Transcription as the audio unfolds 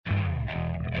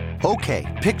Okay,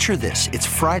 picture this. It's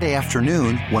Friday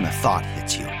afternoon when a thought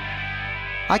hits you.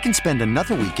 I can spend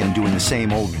another weekend doing the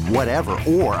same old whatever,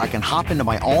 or I can hop into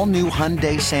my all-new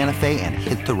Hyundai Santa Fe and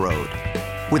hit the road.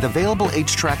 With available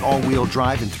H-Track all-wheel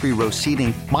drive and 3-row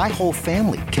seating, my whole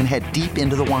family can head deep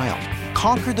into the wild.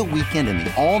 Conquer the weekend in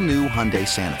the all-new Hyundai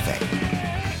Santa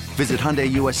Fe. Visit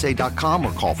HyundaiUSA.com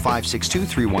or call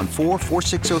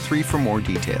 562-314-4603 for more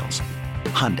details.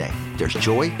 Hyundai, there's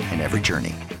joy in every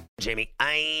journey. Jamie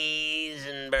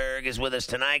Eisenberg is with us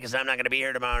tonight because I'm not going to be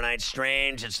here tomorrow night.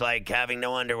 Strange. It's like having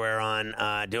no underwear on,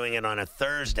 doing it on a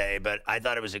Thursday, but I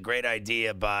thought it was a great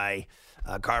idea by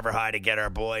Carver High to get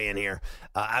our boy in here.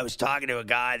 I was talking to a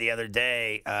guy the other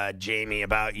day, Jamie,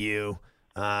 about you.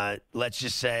 Let's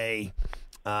just say,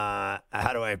 how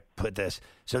do I put this?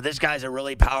 So this guy's a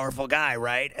really powerful guy,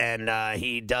 right? And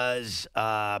he does,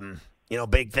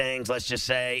 big things, let's just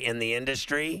say, in the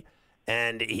industry.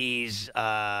 And he's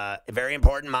very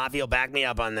important. Mafi will back me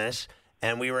up on this.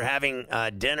 And we were having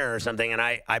dinner or something, and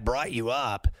I brought you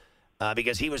up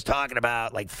because he was talking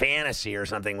about, like, fantasy or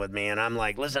something with me. And I'm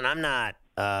like, listen, I'm not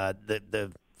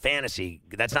the fantasy.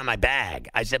 That's not my bag.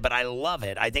 I said, but I love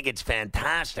it. I think it's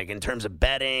fantastic in terms of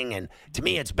betting. And to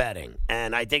me, it's betting.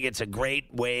 And I think it's a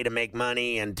great way to make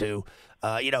money and to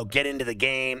get into the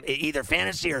game. Either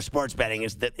fantasy or sports betting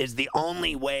is the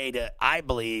only way to, I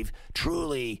believe,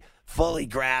 truly fully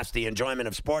grasp the enjoyment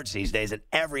of sports these days in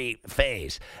every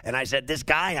phase. And I said, this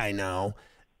guy I know,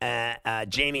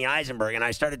 Jamie Eisenberg, and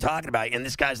I started talking about you, and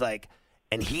this guy's like,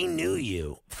 and he knew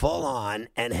you full on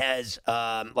and has,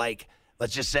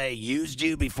 let's just say, used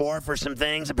you before for some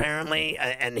things, apparently,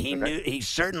 and he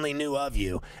certainly knew of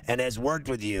you and has worked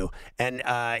with you, and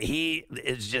he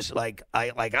is just like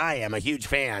I am, a huge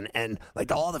fan, and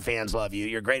like all the fans love you.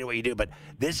 You're great at what you do, but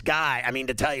this guy, I mean,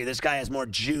 to tell you, this guy has more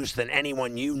juice than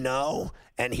anyone you know,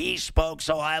 and he spoke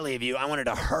so highly of you, I wanted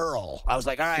to hurl. I was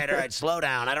like, all right, slow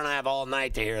down. I don't have all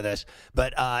night to hear this,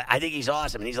 but I think he's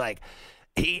awesome, and he's like,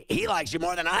 He likes you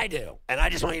more than I do, and I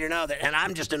just want you to know that. And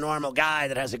I'm just a normal guy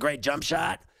that has a great jump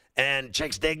shot, and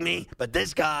chicks dig me. But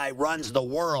this guy runs the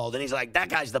world, and he's like, that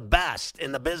guy's the best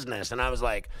in the business. And I was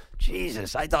like,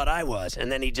 Jesus, I thought I was.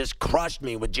 And then he just crushed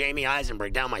me with Jamie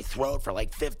Eisenberg down my throat for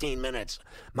like 15 minutes.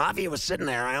 Mafia was sitting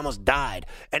there. I almost died.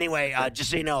 Anyway,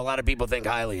 just so you know, a lot of people think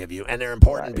highly of you, and they're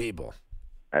important people.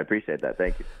 I appreciate that.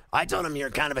 Thank you. I told him you're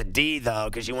kind of a D, though,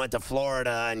 because you went to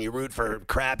Florida and you root for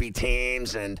crappy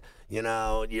teams and,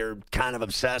 you're kind of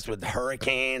obsessed with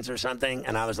hurricanes or something.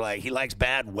 And I was like, he likes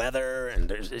bad weather, and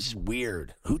this is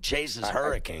weird. Who chases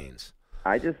hurricanes?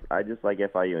 I just like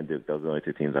FIU and Duke. Those are the only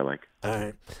two teams I like. All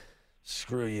right.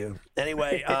 Screw you.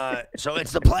 Anyway, so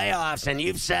it's the playoffs, and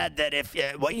you've said that if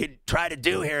what you try to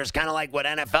do here is kind of like what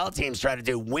NFL teams try to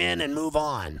do, win and move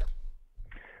on.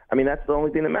 I mean, that's the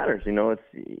only thing that matters. You're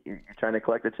trying to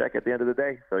collect a check at the end of the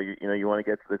day. So you want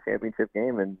to get to the championship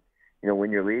game and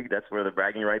win your league. That's where the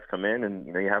bragging rights come in, and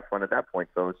you have fun at that point.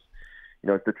 So it's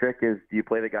the trick is, do you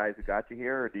play the guys who got you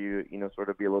here, or do you sort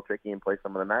of be a little tricky and play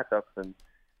some of the matchups? And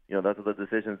those are the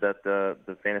decisions that the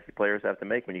fantasy players have to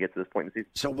make when you get to this point in the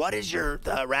season. So what is your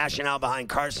rationale behind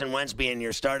Carson Wentz being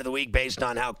your start of the week based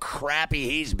on how crappy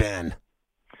he's been?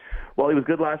 Well, he was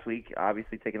good last week,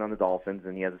 obviously taking on the Dolphins,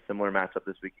 and he has a similar matchup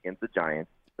this week against the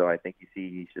Giants. So I think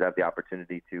he should have the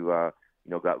opportunity to,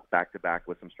 go back-to-back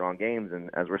with some strong games. And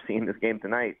as we're seeing this game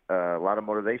tonight, a lot of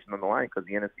motivation on the line because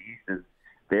the NFC East is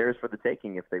theirs for the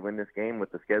taking. If they win this game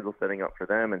with the schedule setting up for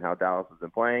them and how Dallas has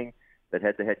been playing, that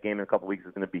head-to-head game in a couple weeks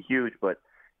is going to be huge. But,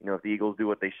 if the Eagles do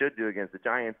what they should do against the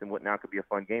Giants and what now could be a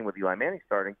fun game with Eli Manning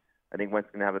starting, I think Wentz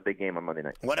is going to have a big game on Monday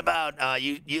night. What about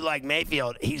you like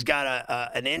Mayfield? He's got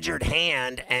an injured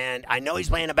hand, and I know he's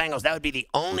playing the Bengals. That would be the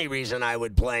only reason I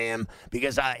would play him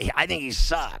because I think he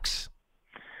sucks.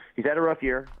 He's had a rough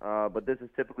year, but this is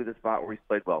typically the spot where he's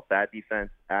played well. Bad defense,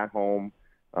 at home.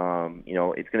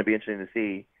 It's going to be interesting to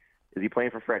see. Is he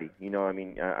playing for Freddie?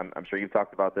 I'm sure you've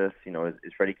talked about this.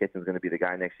 Is Freddie Kitchens going to be the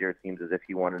guy next year? It seems as if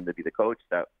he wanted him to be the coach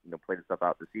that played himself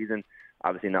out this season.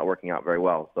 Obviously not working out very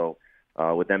well. So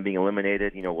with them being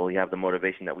eliminated, will he have the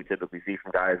motivation that we typically see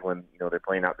from guys when they're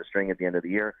playing out the string at the end of the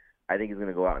year? I think he's going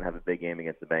to go out and have a big game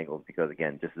against the Bengals because,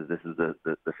 again, this is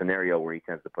the scenario where he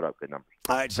tends to put up good numbers.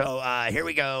 All right, so here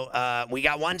we go. We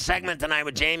got one segment tonight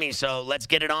with Jamie, so let's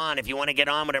get it on. If you want to get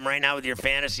on with him right now with your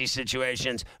fantasy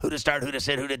situations, who to start, who to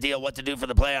sit, who to deal, what to do for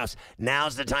the playoffs,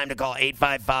 now's the time to call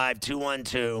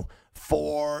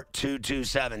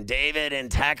 855-212-4227. David in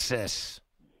Texas.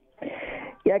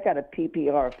 Yeah, I got a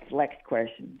PPR flex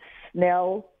question.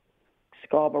 Snell,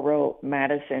 Scarborough,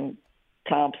 Madison,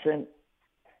 Thompson,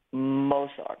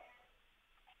 Mozart.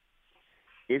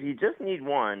 If you just need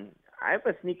one, I have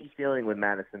a sneaky feeling with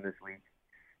Madison this week.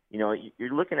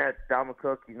 you're looking at Dalvin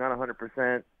Cook. He's not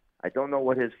 100%. I don't know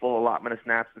what his full allotment of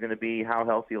snaps is going to be, how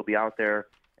healthy he'll be out there.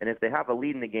 And if they have a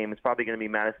lead in the game, it's probably going to be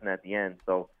Madison at the end.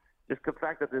 So just the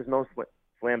fact that there's no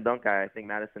slam dunk guy, I think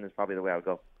Madison is probably the way I would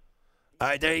go. All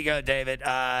right, there you go, David.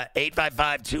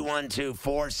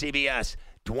 855-212-4CBS.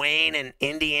 Dwayne in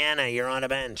Indiana, you're on a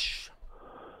bench.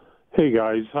 Hey,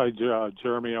 guys. Hi,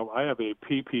 Jeremy. I have a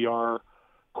PPR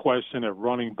question at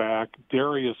running back,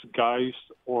 Darius Geis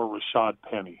or Rashad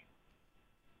Penny?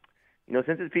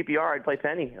 Since it's PPR, I'd play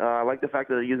Penny. I like the fact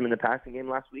that they used him in the passing game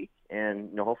last week,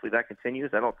 and hopefully that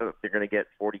continues. I don't think they're going to get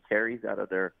 40 carries out of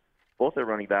both their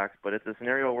running backs, but it's a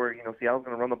scenario where Seattle's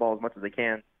going to run the ball as much as they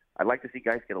can. I'd like to see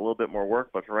guys get a little bit more work,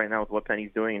 but for right now, with what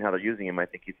Penny's doing and how they're using him, I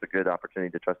think he's a good opportunity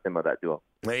to trust him with that duo.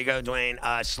 There you go, Dwayne.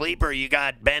 Sleeper, you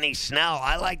got Benny Snell.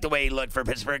 I like the way he looked for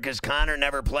Pittsburgh because Connor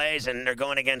never plays, and they're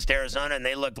going against Arizona, and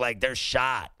they look like they're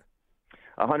shot.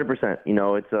 100%.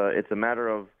 It's a matter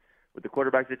of, with the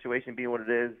quarterback situation being what it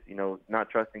is, not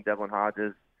trusting Devlin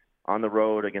Hodges on the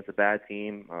road against a bad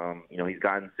team. He's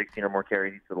gotten 16 or more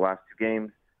carries for the last two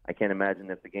games. I can't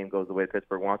imagine if the game goes the way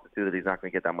Pittsburgh wants it to that he's not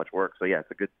going to get that much work. So, yeah, it's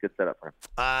a good setup for him.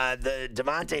 The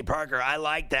Devontae Parker, I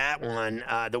like that one.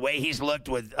 The way he's looked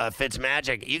with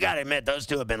Fitzmagic, you got to admit those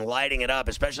two have been lighting it up,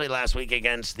 especially last week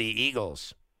against the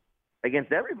Eagles.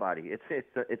 Against everybody.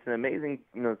 It's an amazing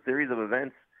series of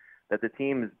events that the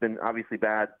team has been obviously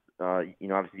bad.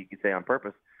 Obviously you could say on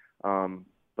purpose,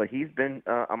 but he's been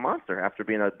a monster after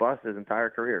being a bust his entire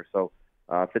career. So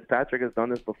Fitzpatrick has done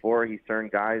this before. He's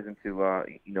turned guys into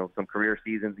some career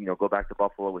seasons. Go back to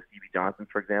Buffalo with Stevie Johnson,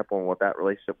 for example, and what that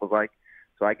relationship was like.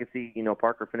 So I could see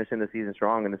Parker finishing the season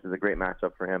strong, and this is a great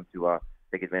matchup for him to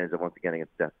take advantage of once again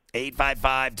against Jets.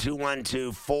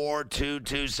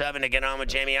 855-212-4227 to get on with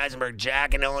Jamie Eisenberg.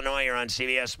 Jack in Illinois, you're on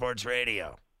CBS Sports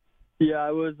Radio. Yeah,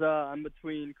 I'm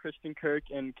between Christian Kirk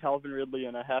and Calvin Ridley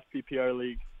in a half PPR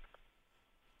league.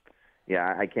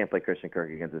 Yeah, I can't play Christian Kirk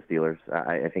against the Steelers.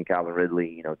 I think Calvin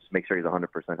Ridley, just make sure he's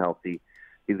 100% healthy.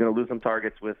 He's going to lose some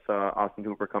targets with Austin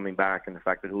Hooper coming back and the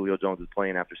fact that Julio Jones is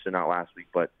playing after sitting out last week.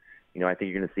 But, I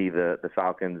think you're going to see the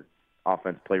Falcons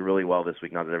offense play really well this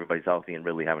week now that everybody's healthy and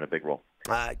Ridley having a big role.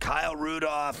 Kyle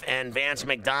Rudolph and Vance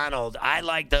McDonald, I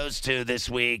like those two this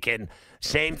week. And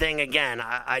same thing again.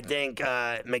 I think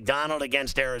McDonald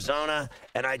against Arizona,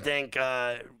 and I think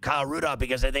Kyle Rudolph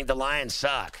because I think the Lions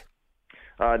suck.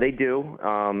 They do.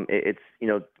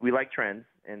 We like trends,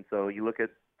 and so you look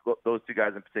at those two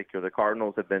guys in particular. The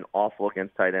Cardinals have been awful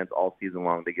against tight ends all season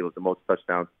long. They give us the most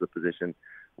touchdowns to the position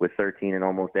with 13, and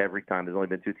almost every time there's only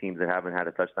been two teams that haven't had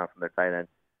a touchdown from their tight end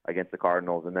against the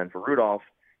Cardinals. And then for Rudolph,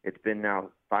 it's been now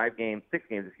 6 games,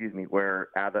 where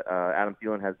Adam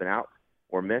Thielen has been out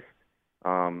or missed,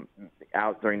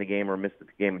 out during the game or missed the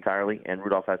game entirely, and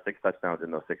Rudolph has 6 touchdowns in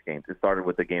those 6 games. It started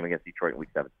with the game against Detroit in Week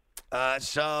 7.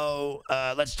 So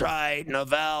let's try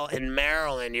Novell in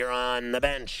Maryland. You're on the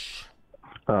bench.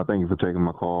 Thank you for taking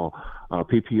my call.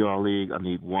 PPR league, I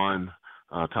need one.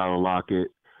 Tyler Lockett,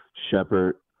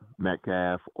 Shepard,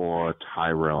 Metcalf, or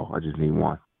Tyrell. I just need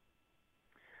one.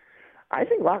 I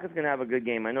think Lockett's going to have a good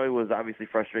game. I know he was obviously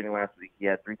frustrating last week. He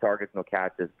had 3 targets, no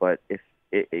catches. But if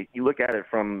you look at it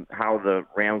from how the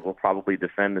Rams will probably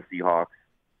defend the Seahawks,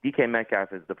 DK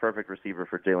Metcalf is the perfect receiver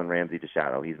for Jalen Ramsey to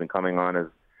shadow. He's been coming on as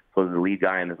sort of the lead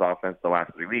guy in this offense the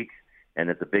last 3 weeks, and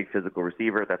it's a big physical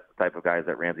receiver. That's the type of guys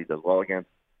that Ramsey does well against.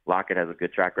 Lockett has a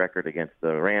good track record against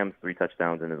the Rams, 3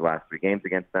 touchdowns in his last 3 games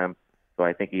against them. So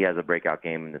I think he has a breakout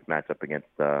game in this matchup against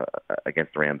the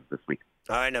Rams this week.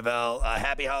 All right, Novell.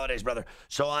 Happy holidays, brother.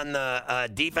 So on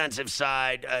the defensive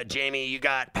side, Jamie, you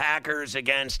got Packers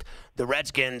against the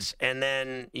Redskins, and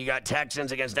then you got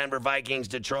Texans against Denver, Vikings,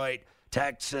 Detroit,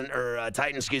 Titans,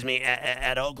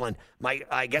 at Oakland.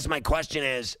 I guess my question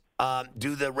is,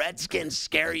 do the Redskins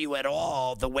scare you at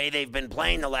all the way they've been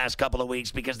playing the last couple of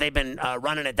weeks because they've been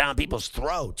running it down people's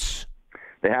throats?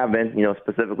 They have been,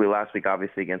 specifically last week,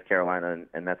 obviously, against Carolina,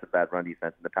 and that's a bad run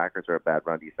defense, and the Packers are a bad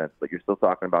run defense. But you're still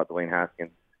talking about Dwayne Haskins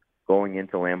going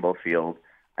into Lambeau Field.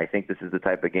 I think this is the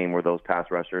type of game where those pass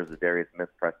rushers, the Darius Smith,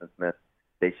 Preston Smith,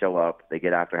 they show up, they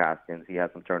get after Haskins. He has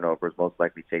some turnovers, most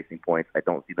likely chasing points. I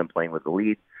don't see them playing with the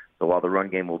lead. So while the run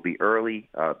game will be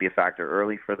a factor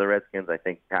early for the Redskins, I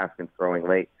think Haskins throwing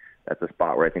late, that's a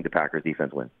spot where I think the Packers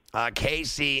defense wins.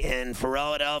 Casey in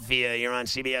Philadelphia, you're on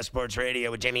CBS Sports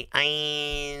Radio with Jamie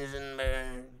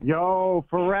Eisenberg. Yo,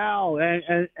 Pharrell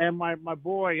and my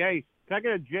boy. Hey, can I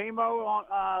get a J-Mo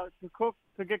on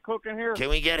to get cooking here? Can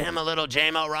we get him a little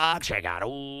J-Mo rock? Check out.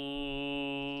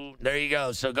 Ooh, there you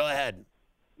go. So go ahead.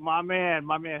 My man.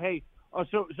 Hey,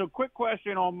 so quick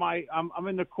question on I'm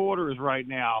in the quarters right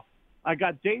now. I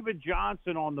got David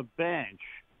Johnson on the bench.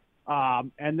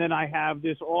 And then I have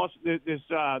this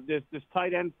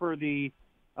tight end for the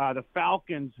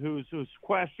Falcons who's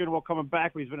questionable coming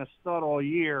back, but he's been a stud all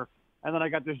year. And then I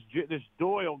got this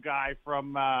Doyle guy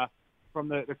from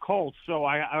the Colts. So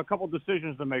I have a couple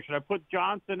decisions to make. Should I put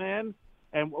Johnson in,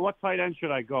 and what tight end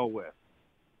should I go with?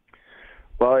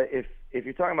 Well, if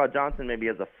you're talking about Johnson maybe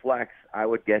as a flex, I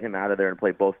would get him out of there and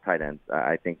play both tight ends.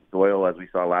 I think Doyle, as we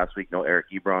saw last week, no Eric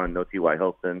Ebron, no T.Y.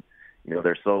 Hilton.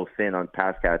 They're so thin on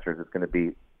pass catchers. It's going to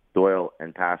be Doyle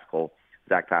and Pascal,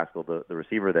 Zach Pascal, the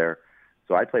receiver there.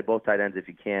 So I'd play both tight ends if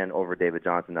you can over David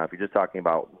Johnson. Now, if you're just talking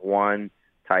about one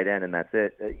tight end and that's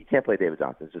it, you can't play David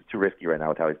Johnson. It's just too risky right now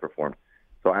with how he's performed.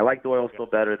 So I like Doyle still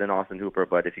better than Austin Hooper,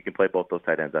 but if you can play both those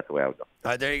tight ends, that's the way I would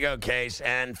go. There you go, Case.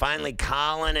 And finally,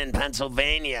 Colin in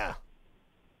Pennsylvania.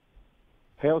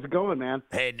 Hey, how's it going, man?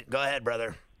 Hey, go ahead,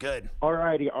 brother. Good. All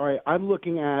right. I'm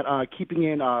looking at keeping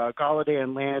in Galladay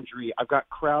and Landry. I've got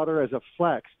Crowder as a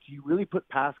flex. Do you really put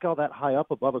Pascal that high up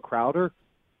above a Crowder?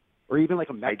 Or even like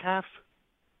a Metcalf?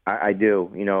 I do.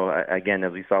 Again,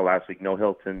 as we saw last week, no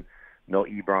Hilton, no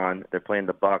Ebron. They're playing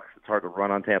the Bucs. It's hard to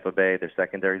run on Tampa Bay. Their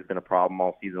secondary has been a problem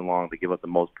all season long. They give up the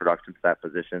most production to that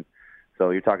position. So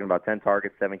you're talking about 10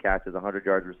 targets, 7 catches, 100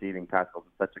 yards receiving. Pascal's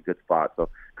in such a good spot. So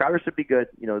Crowder should be good.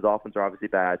 The Dolphins are obviously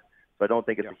bad. So I don't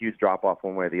think it's a huge drop-off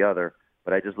one way or the other.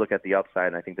 But I just look at the upside,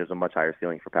 and I think there's a much higher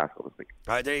ceiling for Pascal this week.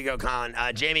 All right, there you go, Colin.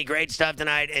 Jamie, great stuff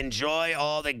tonight. Enjoy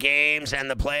all the games and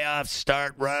the playoffs.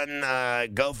 Start, run,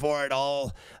 go for it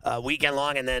all weekend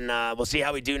long, and then we'll see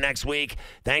how we do next week.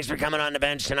 Thanks for coming on the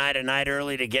bench tonight at night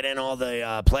early to get in all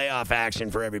the playoff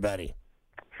action for everybody.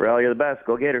 Pharrell, you're the best.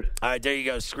 Go Gators. All right, there you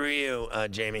go. Screw you,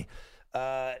 Jamie.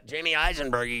 Jamie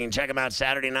Eisenberg, you can check him out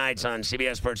Saturday nights on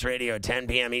CBS Sports Radio, 10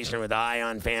 p.m. Eastern with Eye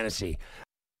on Fantasy.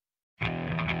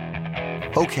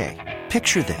 Okay,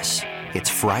 picture this. It's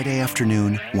Friday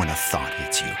afternoon when a thought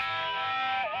hits you.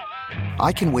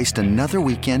 I can waste another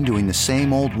weekend doing the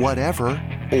same old whatever,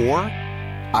 or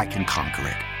I can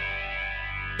conquer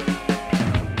it.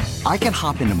 I can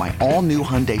hop into my all-new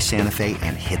Hyundai Santa Fe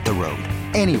and hit the road.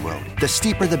 Any road. The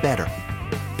steeper, the better.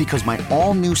 Because my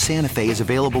all-new Santa Fe is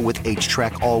available with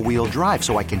H-Track all-wheel drive,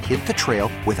 so I can hit the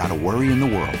trail without a worry in the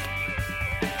world.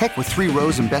 Heck, with 3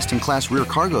 rows and best-in-class rear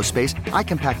cargo space, I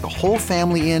can pack the whole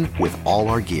family in with all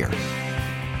our gear.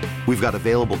 We've got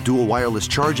available dual wireless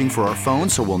charging for our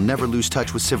phones, so we'll never lose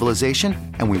touch with civilization,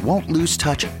 and we won't lose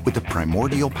touch with the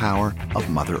primordial power of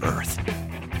Mother Earth.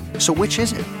 So which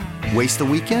is it? Waste the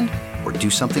weekend or do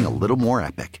something a little more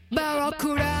epic?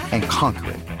 And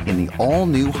conquer it in the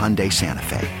all-new Hyundai Santa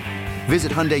Fe.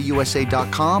 Visit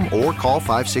HyundaiUSA.com or call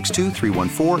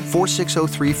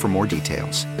 562-314-4603 for more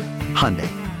details. Hyundai,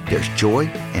 there's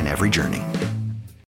joy in every journey.